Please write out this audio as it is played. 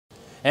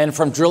And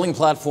from drilling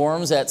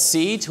platforms at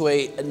sea to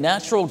a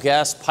natural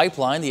gas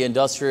pipeline, the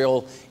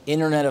industrial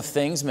Internet of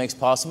Things makes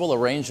possible a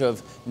range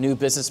of new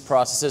business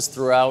processes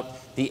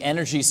throughout the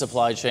energy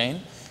supply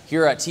chain.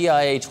 Here at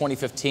TIA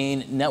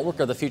 2015 Network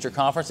of the Future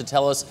Conference to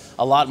tell us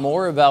a lot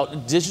more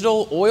about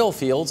digital oil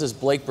fields is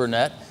Blake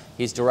Burnett.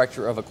 He's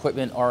Director of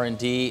Equipment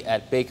R&D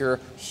at Baker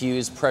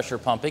Hughes Pressure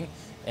Pumping.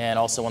 And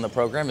also on the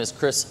program is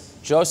Chris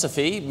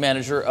Josephy,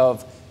 Manager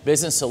of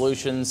Business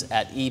Solutions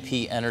at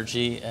EP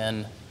Energy.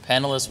 And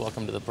panelists,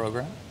 welcome to the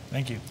program.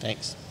 Thank you.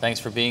 Thanks.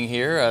 Thanks for being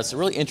here. It's a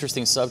really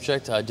interesting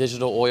subject,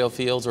 digital oil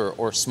fields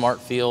or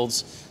smart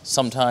fields,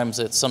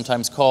 it's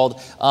sometimes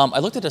called. I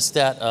looked at a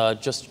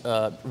stat just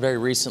very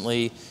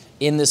recently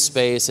in this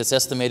space. It's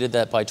estimated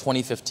that by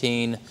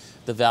 2015,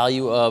 the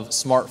value of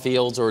smart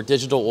fields or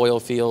digital oil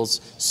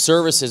fields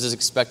services is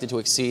expected to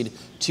exceed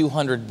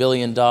 $200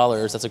 billion.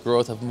 That's a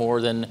growth of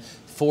more than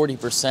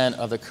 40%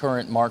 of the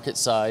current market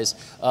size.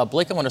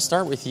 Blake, I want to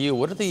start with you.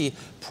 What are the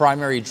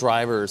primary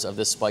drivers of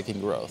this spike in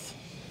growth?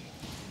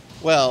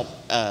 Well,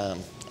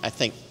 I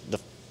think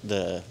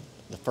the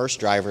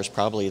first driver is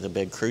probably the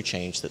big crew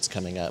change that's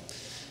coming up.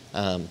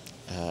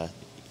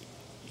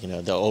 You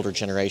know, the older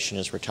generation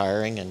is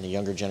retiring and the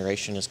younger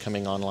generation is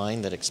coming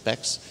online that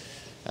expects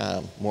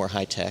more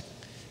high-tech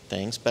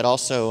things. But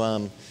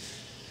also,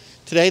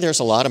 today there's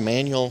a lot of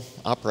manual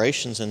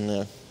operations in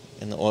the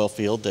oil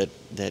field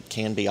that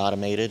can be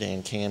automated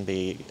and can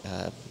be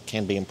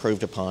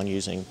improved upon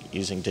using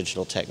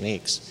digital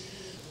techniques.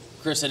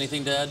 Chris,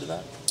 anything to add to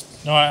that?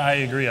 No, I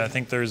agree. I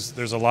think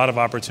there's a lot of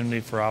opportunity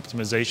for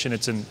optimization.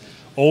 It's an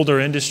older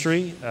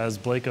industry, as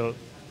Blake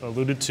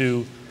alluded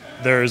to.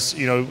 There's,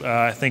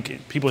 I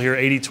think people hear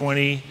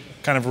 80-20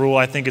 kind of rule.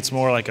 I think it's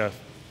more like a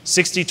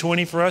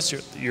 60-20 for us.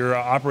 Your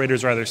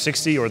operators are either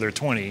 60 or they're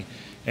 20.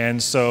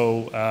 And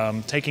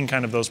so taking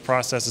kind of those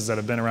processes that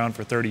have been around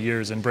for 30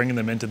 years and bringing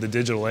them into the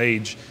digital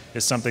age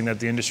is something that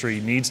the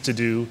industry needs to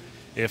do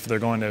if they're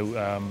going to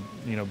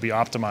be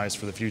optimized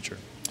for the future.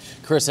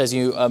 Chris, as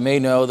you may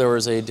know, there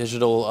was a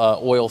digital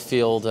oil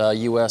field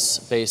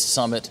US-based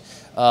summit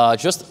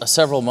just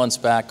several months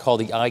back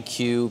called the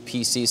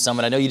IQ-PC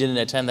Summit. I know you didn't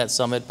attend that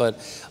summit, but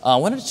I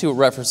wanted to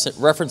reference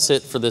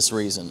it for this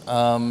reason.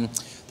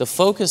 The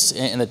focus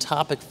and the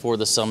topic for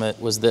the summit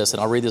was this,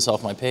 and I'll read this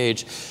off my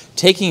page: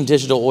 taking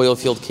digital oil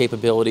field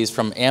capabilities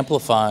from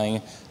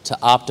amplifying to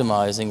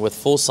optimizing with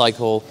full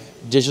cycle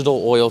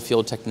digital oil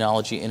field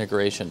technology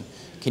integration.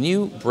 Can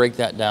you break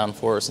that down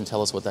for us and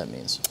tell us what that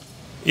means?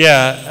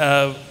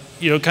 Yeah,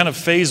 kind of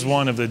phase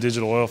one of the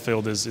digital oil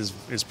field is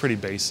pretty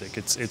basic.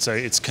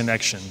 It's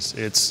connections.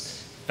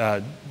 It's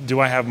do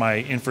I have my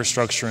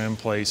infrastructure in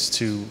place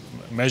to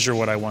measure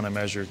what I want to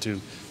measure,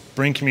 to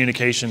bring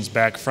communications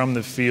back from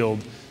the field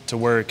to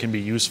where it can be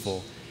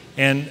useful.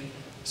 And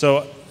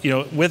so,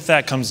 with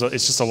that comes,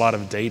 it's just a lot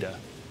of data.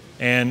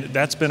 And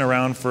that's been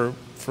around for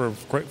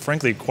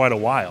frankly, quite a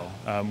while.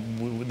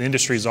 The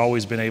industry's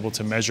always been able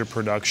to measure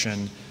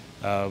production,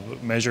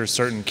 measure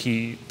certain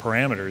key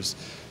parameters.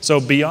 So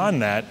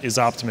beyond that is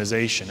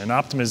optimization. And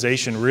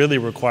optimization really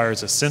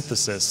requires a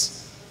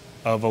synthesis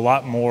of a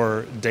lot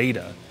more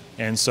data.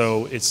 And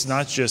so it's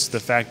not just the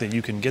fact that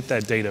you can get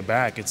that data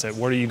back, it's that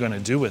what are you going to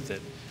do with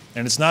it?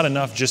 And it's not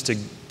enough just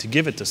to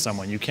give it to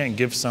someone. You can't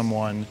give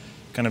someone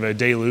kind of a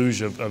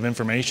deluge of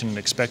information and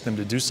expect them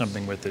to do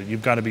something with it.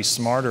 You've got to be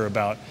smarter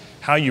about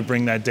how you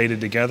bring that data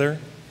together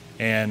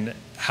and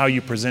how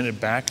you present it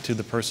back to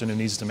the person who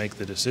needs to make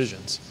the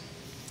decisions.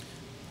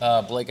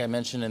 Blake, I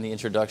mentioned in the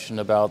introduction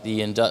about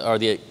the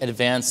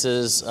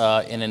advances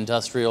in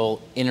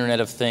industrial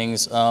Internet of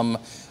Things.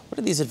 What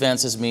do these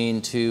advances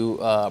mean to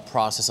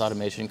process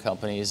automation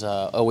companies,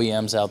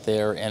 OEMs out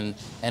there, and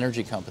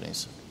energy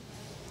companies?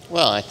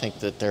 Well, I think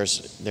that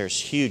there's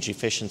huge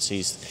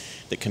efficiencies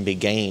that can be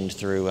gained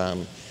through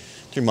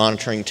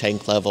monitoring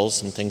tank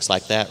levels and things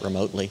like that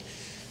remotely.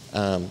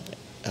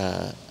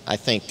 I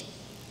think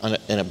on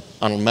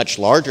a much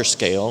larger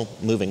scale,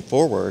 moving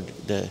forward,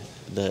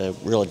 the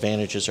real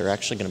advantages are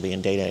actually going to be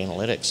in data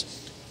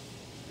analytics,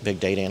 big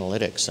data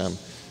analytics.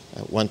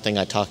 One thing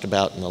I talked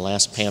about in the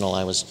last panel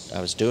I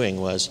was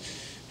doing was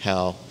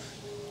how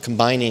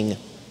combining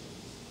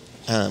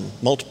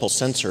multiple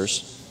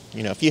sensors.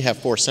 If you have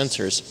 4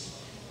 sensors,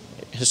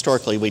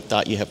 historically we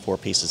thought you have 4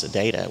 pieces of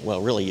data. Well,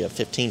 really you have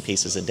 15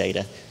 pieces of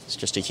data. It's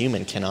just a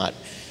human cannot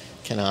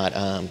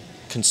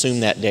consume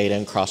that data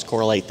and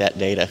cross-correlate that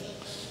data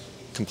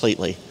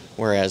completely,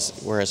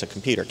 whereas a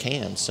computer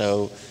can.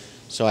 So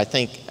I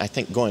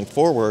think going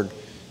forward,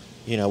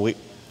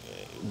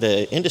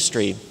 the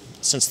industry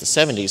since the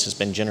 70s has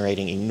been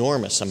generating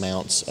enormous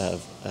amounts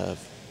of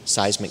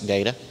seismic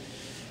data,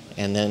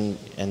 and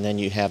then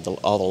you have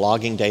all the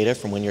logging data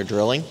from when you're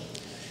drilling.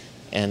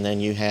 And then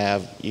you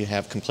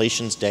have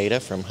completions data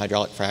from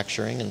hydraulic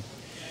fracturing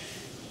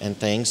and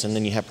things, and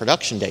then you have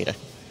production data.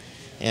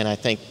 And I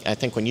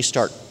think when you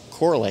start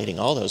correlating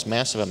all those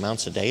massive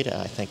amounts of data,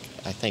 I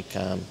think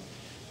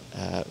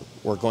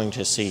we're going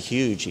to see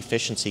huge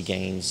efficiency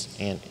gains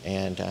and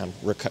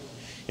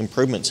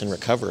improvements in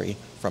recovery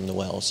from the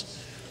wells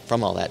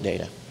from all that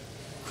data.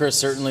 Chris,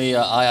 certainly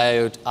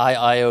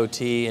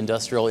IIoT,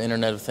 Industrial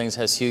Internet of Things,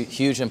 has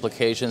huge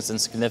implications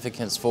and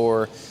significance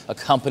for a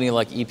company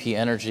like EP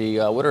Energy.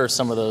 What are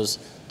some of those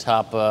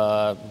top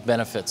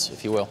benefits,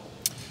 if you will?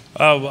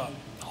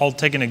 I'll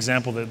take an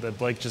example that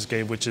Blake just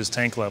gave, which is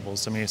tank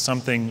levels. I mean,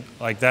 something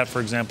like that,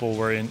 for example,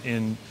 where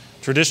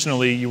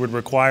traditionally you would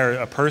require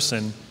a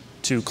person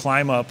to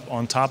climb up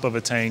on top of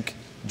a tank,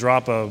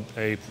 drop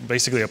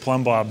basically a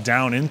plumb bob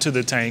down into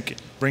the tank,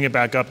 bring it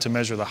back up to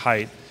measure the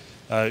height.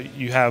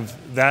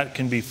 That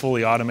can be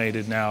fully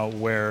automated now,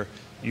 where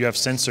you have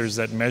sensors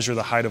that measure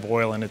the height of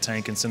oil in a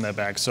tank and send that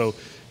back. So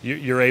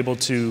you're able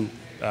to,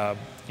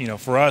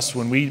 for us,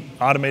 when we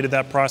automated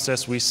that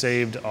process, we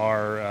saved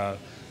our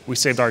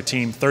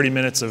team 30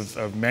 minutes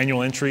of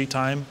manual entry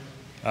time,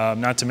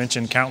 not to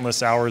mention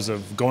countless hours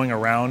of going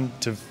around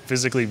to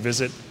physically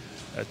visit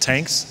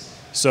tanks.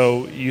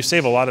 So you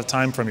save a lot of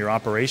time from your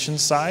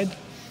operations side.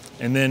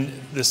 And then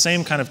the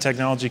same kind of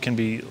technology can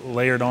be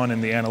layered on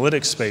in the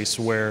analytics space,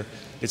 where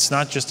it's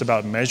not just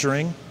about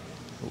measuring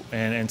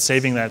and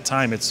saving that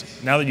time.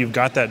 It's now that you've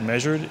got that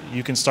measured,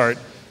 you can start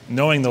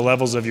knowing the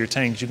levels of your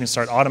tanks. You can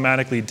start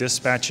automatically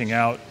dispatching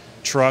out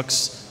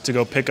trucks to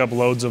go pick up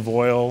loads of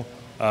oil.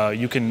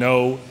 You can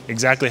know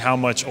exactly how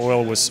much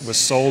oil was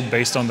sold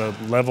based on the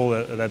level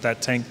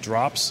that tank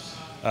drops.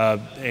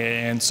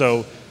 And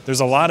so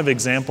there's a lot of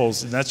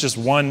examples, and that's just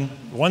one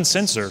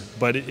sensor,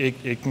 but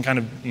it can kind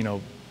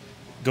of,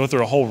 go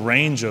through a whole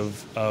range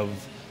of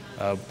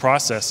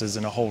processes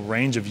and a whole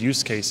range of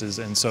use cases.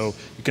 And so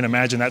you can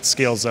imagine that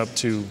scales up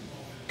to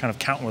kind of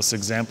countless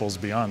examples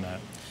beyond that.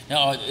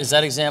 Now, is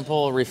that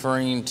example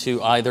referring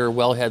to either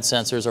wellhead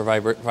sensors or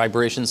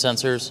vibration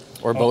sensors,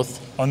 or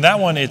both? On that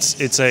one,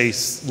 it's a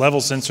level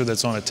sensor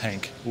that's on a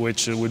tank,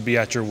 which would be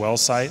at your well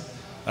site.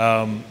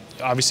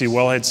 Obviously,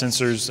 wellhead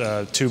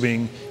sensors,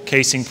 tubing,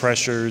 casing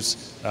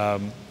pressures,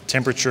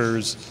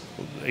 temperatures,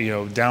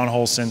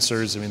 downhole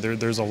sensors. I mean,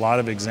 there's a lot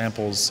of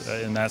examples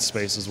in that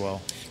space as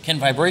well. Can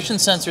vibration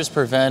sensors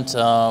prevent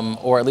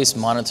or at least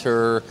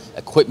monitor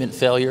equipment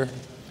failure?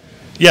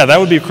 Yeah, that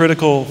would be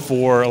critical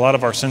for a lot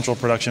of our central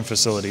production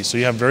facilities. So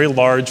you have very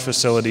large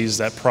facilities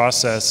that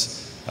process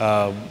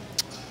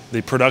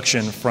the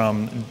production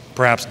from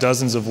perhaps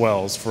dozens of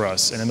wells for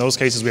us. And in those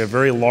cases, we have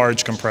very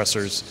large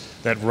compressors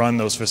that run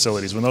those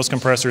facilities. When those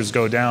compressors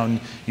go down,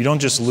 you don't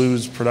just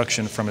lose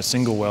production from a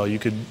single well, you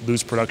could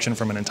lose production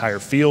from an entire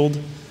field,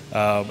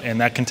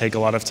 and that can take a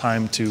lot of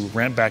time to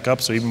ramp back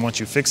up. So even once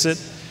you fix it,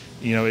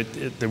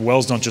 the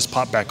wells don't just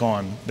pop back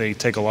on. They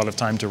take a lot of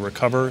time to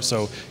recover.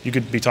 So you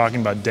could be talking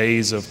about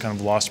days of kind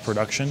of lost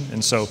production.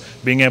 And so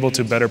being able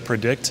to better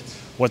predict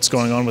what's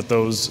going on with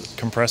those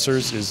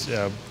compressors is,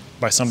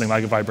 by something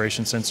like a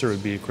vibration sensor,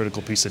 would be a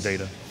critical piece of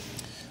data.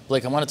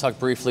 Blake, I want to talk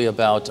briefly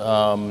about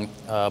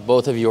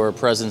both of your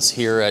presence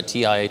here at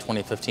TIA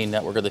 2015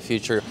 Network of the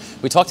Future.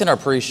 We talked in our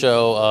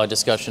pre-show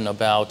discussion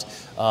about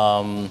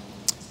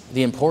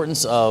the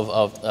importance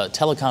of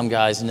telecom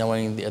guys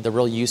knowing the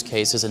real use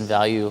cases and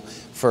value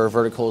for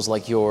verticals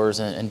like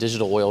yours and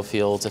digital oil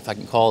fields, if I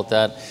can call it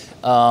that.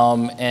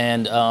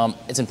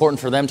 It's important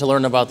for them to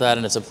learn about that,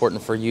 and it's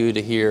important for you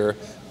to hear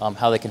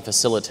how they can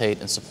facilitate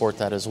and support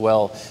that as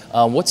well.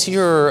 What's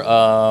your,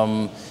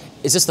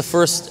 is this the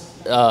first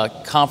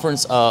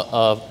conference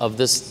of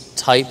this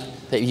type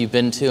that you've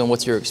been to, and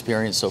what's your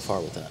experience so far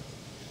with that?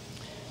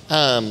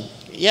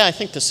 Yeah, I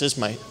think this is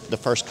the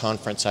first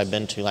conference I've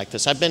been to like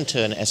this. I've been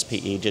to an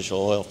SPE,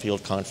 Digital Oil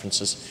Field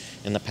conferences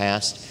in the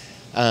past,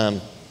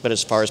 but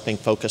as far as being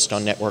focused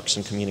on networks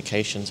and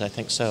communications, I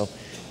think so.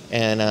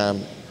 And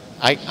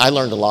I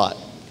learned a lot.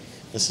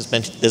 This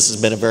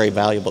has been a very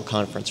valuable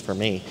conference for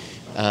me,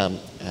 and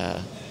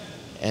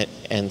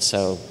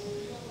so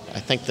I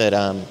think that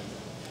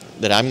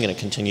that I'm going to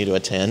continue to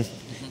attend.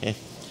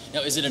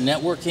 Now, is it a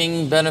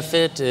networking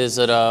benefit? Is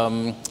it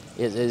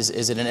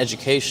is it an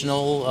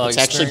educational It's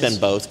actually been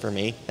both for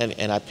me,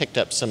 and I picked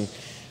up some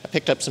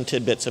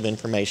tidbits of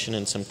information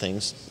and some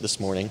things this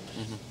morning.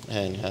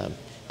 And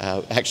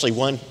actually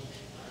one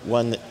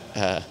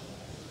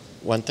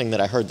thing that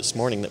I heard this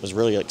morning that was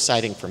really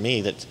exciting for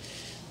me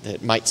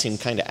that might seem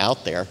kind of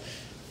out there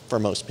for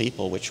most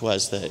people, which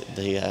was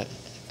the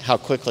how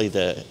quickly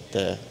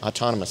the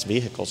autonomous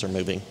vehicles are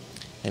moving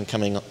and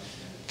coming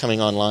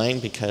online,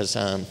 because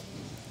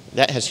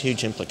that has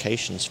huge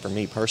implications for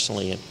me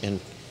personally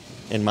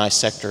in my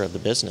sector of the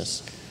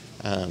business.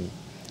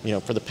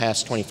 For the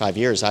past 25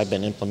 years, I've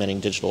been implementing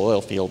digital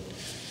oil field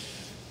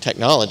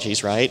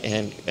technologies, right?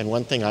 And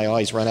one thing I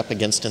always run up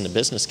against in the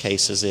business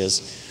cases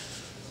is,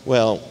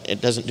 well,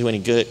 it doesn't do any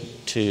good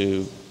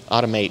to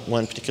automate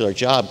one particular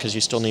job because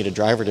you still need a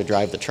driver to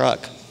drive the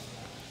truck.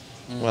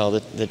 Well,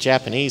 the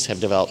Japanese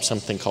have developed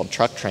something called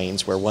truck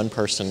trains, where one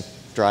person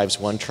drives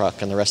one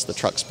truck and the rest of the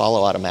trucks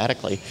follow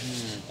automatically.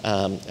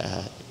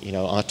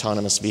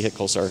 Autonomous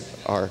vehicles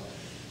are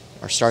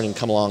starting to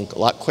come along a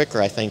lot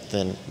quicker, I think,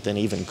 than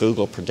even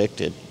Google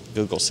predicted.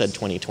 Google said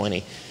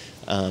 2020,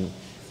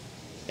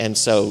 and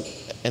so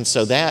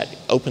that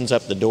opens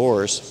up the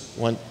doors.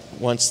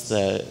 Once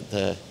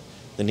the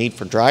need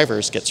for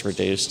drivers gets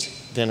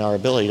reduced, then our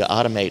ability to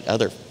automate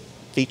other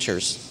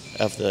features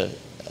of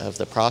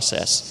the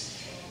process,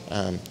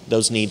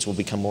 those needs will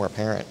become more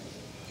apparent.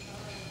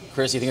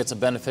 Chris, you think it's a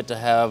benefit to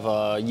have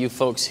you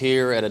folks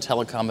here at a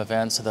telecom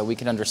event so that we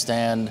can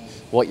understand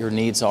what your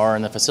needs are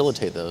and then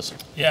facilitate those?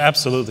 Yeah,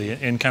 absolutely.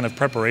 In kind of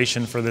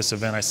preparation for this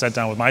event, I sat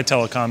down with my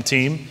telecom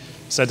team,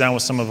 sat down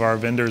with some of our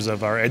vendors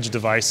of our edge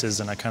devices,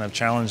 and I kind of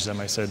challenged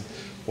them. I said,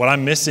 what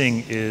I'm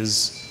missing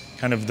is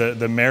kind of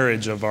the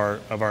marriage of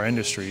our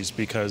industries,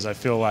 because I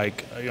feel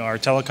like our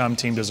telecom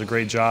team does a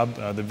great job.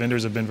 The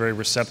vendors have been very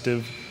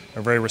receptive,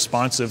 are very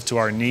responsive to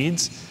our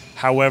needs.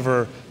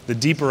 However, the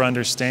deeper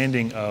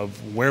understanding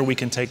of where we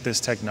can take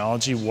this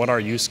technology, what our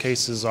use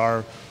cases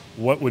are,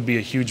 what would be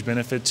a huge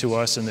benefit to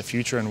us in the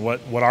future, and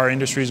what our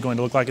industry is going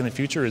to look like in the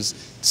future is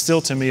still,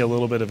 to me, a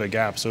little bit of a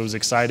gap. So it was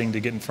exciting to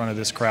get in front of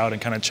this crowd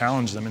and kind of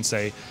challenge them and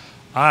say,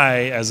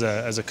 I, as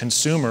a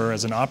consumer,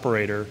 as an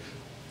operator,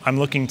 I'm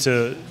looking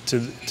to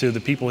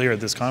the people here at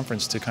this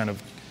conference to kind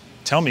of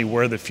tell me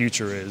where the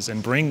future is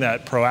and bring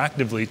that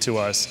proactively to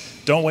us.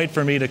 Don't wait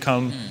for me to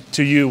come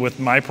to you with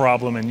my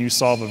problem and you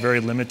solve a very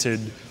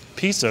limited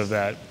piece of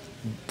that.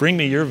 Bring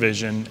me your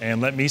vision and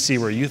let me see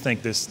where you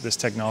think this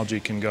technology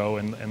can go,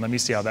 and let me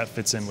see how that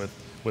fits in with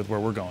where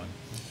we're going.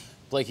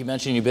 Blake, you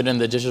mentioned you've been in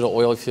the digital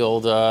oil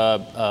field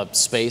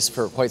space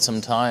for quite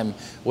some time.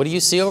 What do you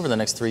see over the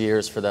next 3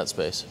 years for that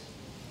space?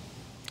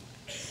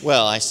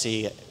 Well, I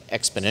see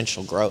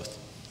exponential growth,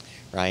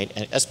 right?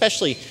 And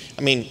especially,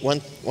 I mean, one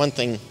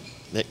thing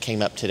that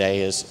came up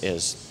today is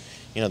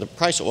the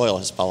price of oil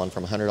has fallen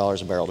from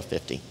 $100 a barrel to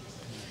 $50.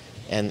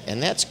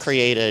 And that's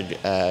created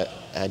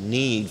a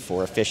need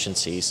for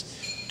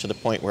efficiencies to the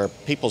point where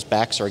people's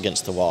backs are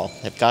against the wall.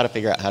 They've got to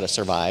figure out how to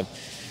survive.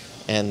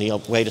 And the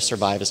way to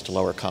survive is to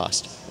lower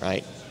cost,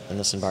 right, in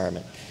this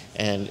environment.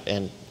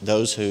 And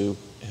those who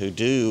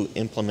do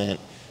implement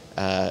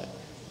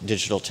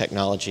digital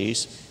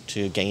technologies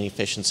to gain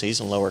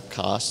efficiencies and lower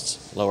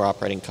costs, lower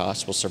operating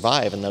costs, will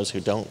survive, and those who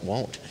don't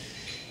won't.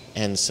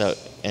 And so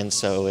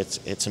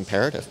it's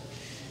imperative.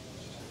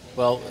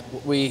 Well,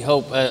 we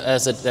hope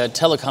as a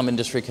telecom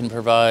industry can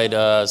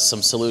provide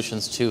some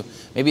solutions to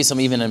maybe some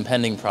even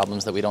impending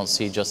problems that we don't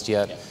see just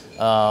yet.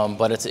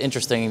 But it's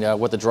interesting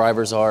what the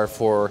drivers are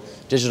for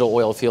digital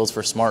oil fields,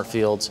 for smart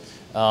fields,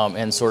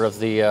 and sort of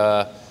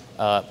the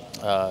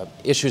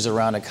issues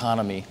around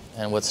economy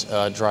and what's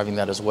driving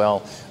that as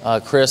well.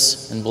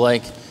 Chris and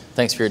Blake,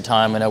 thanks for your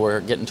time. I know we're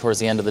getting towards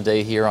the end of the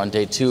day here on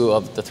day 2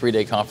 of the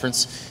 3-day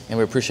conference, and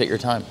we appreciate your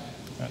time.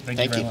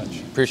 Thank you very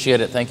much. Appreciate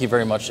it. Thank you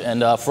very much.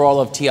 And for all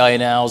of TIA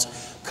Now's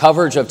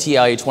coverage of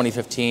TIA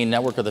 2015,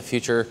 Network of the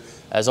Future,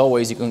 as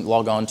always, you can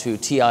log on to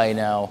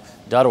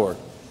tianow.org.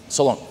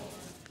 So long.